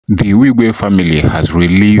The Wigwe family has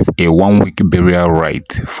released a one-week burial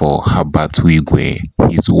rite for Herbert Wigwe,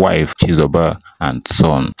 his wife Chizoba, and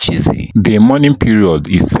son Chizzy. The mourning period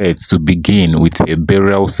is set to begin with a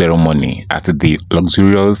burial ceremony at the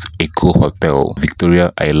luxurious Eco Hotel,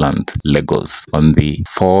 Victoria Island, Lagos, on the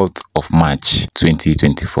 4th of March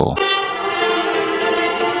 2024.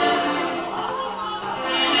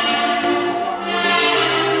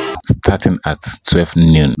 Starting at 12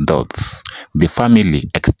 noon dots, the family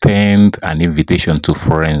extend an invitation to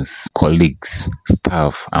friends, colleagues,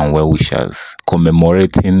 staff, and well-wishers,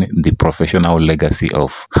 commemorating the professional legacy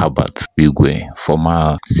of Herbert Wigwe,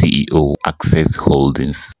 former CEO, Access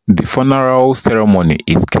Holdings. The funeral ceremony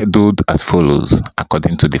is scheduled as follows,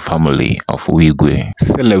 according to the family of Wigwe.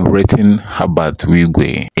 Celebrating Herbert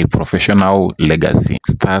Wigwe, a professional legacy,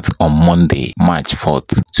 starts on Monday, March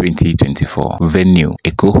 4th, 2024. Venue,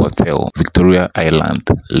 Eco Hotel, Victoria Island,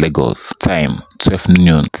 Lagos. Time, 12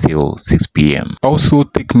 noon till 6 p.m. Also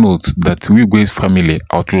take note that Wigwe's family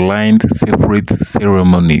outlined separate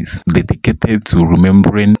ceremonies dedicated to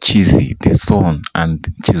remembering Chizzy, the son, and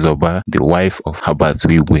Chizoba, the wife of Herbert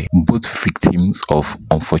Wigwe, both victims of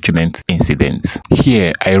unfortunate incidents.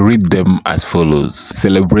 Here, I read them as follows.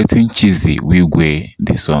 Celebrating Chizzy Wigwe,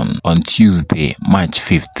 the son, on Tuesday, March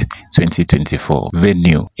 5th, 2024.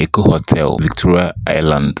 Venue, Eco Hotel, Victoria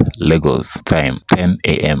Island, Lagos. Time, 10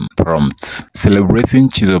 a.m. Prompt. Celebrating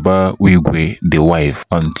Chizoba Wigwe, the wife,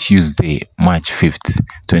 on Tuesday, March 5th,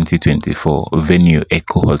 2024. Venue,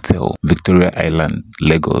 Eco Hotel, Victoria Island,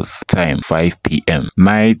 Lagos. Time, 5 p.m.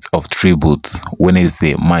 Night of Tribute,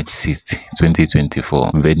 Wednesday, March 6th,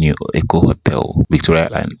 2024. Venue, Eco Hotel, Victoria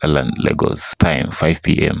Island, Lagos. Time, 5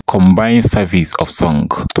 p.m. Combined service of song,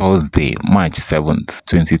 Thursday, March 7th,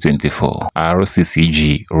 2024.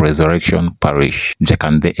 RCCG Resurrection Parish,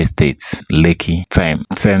 Jakande Estate, Lekki. Time,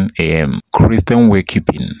 10 a.m. Christian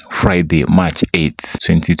Wakekeeping, Friday, March 8th,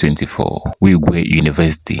 2024. Wigwe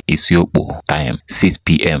University, Isiokpo. Time, 6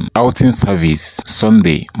 p.m. Outing service,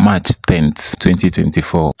 Sunday, March 10th,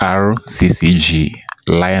 2024. RCCG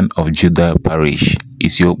Lion of Judah Parish,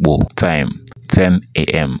 Isiokpo. Time, 10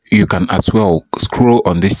 a.m. You can as well scroll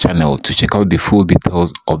on this channel to check out the full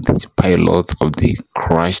details of the pilot of the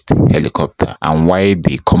crashed helicopter and why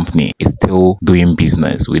the company is still doing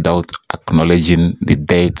business without acknowledging the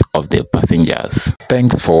death of the passengers.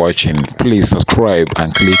 Thanks for watching. Please subscribe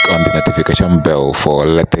and click on the notification bell for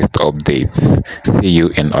latest updates. See you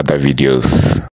in other videos.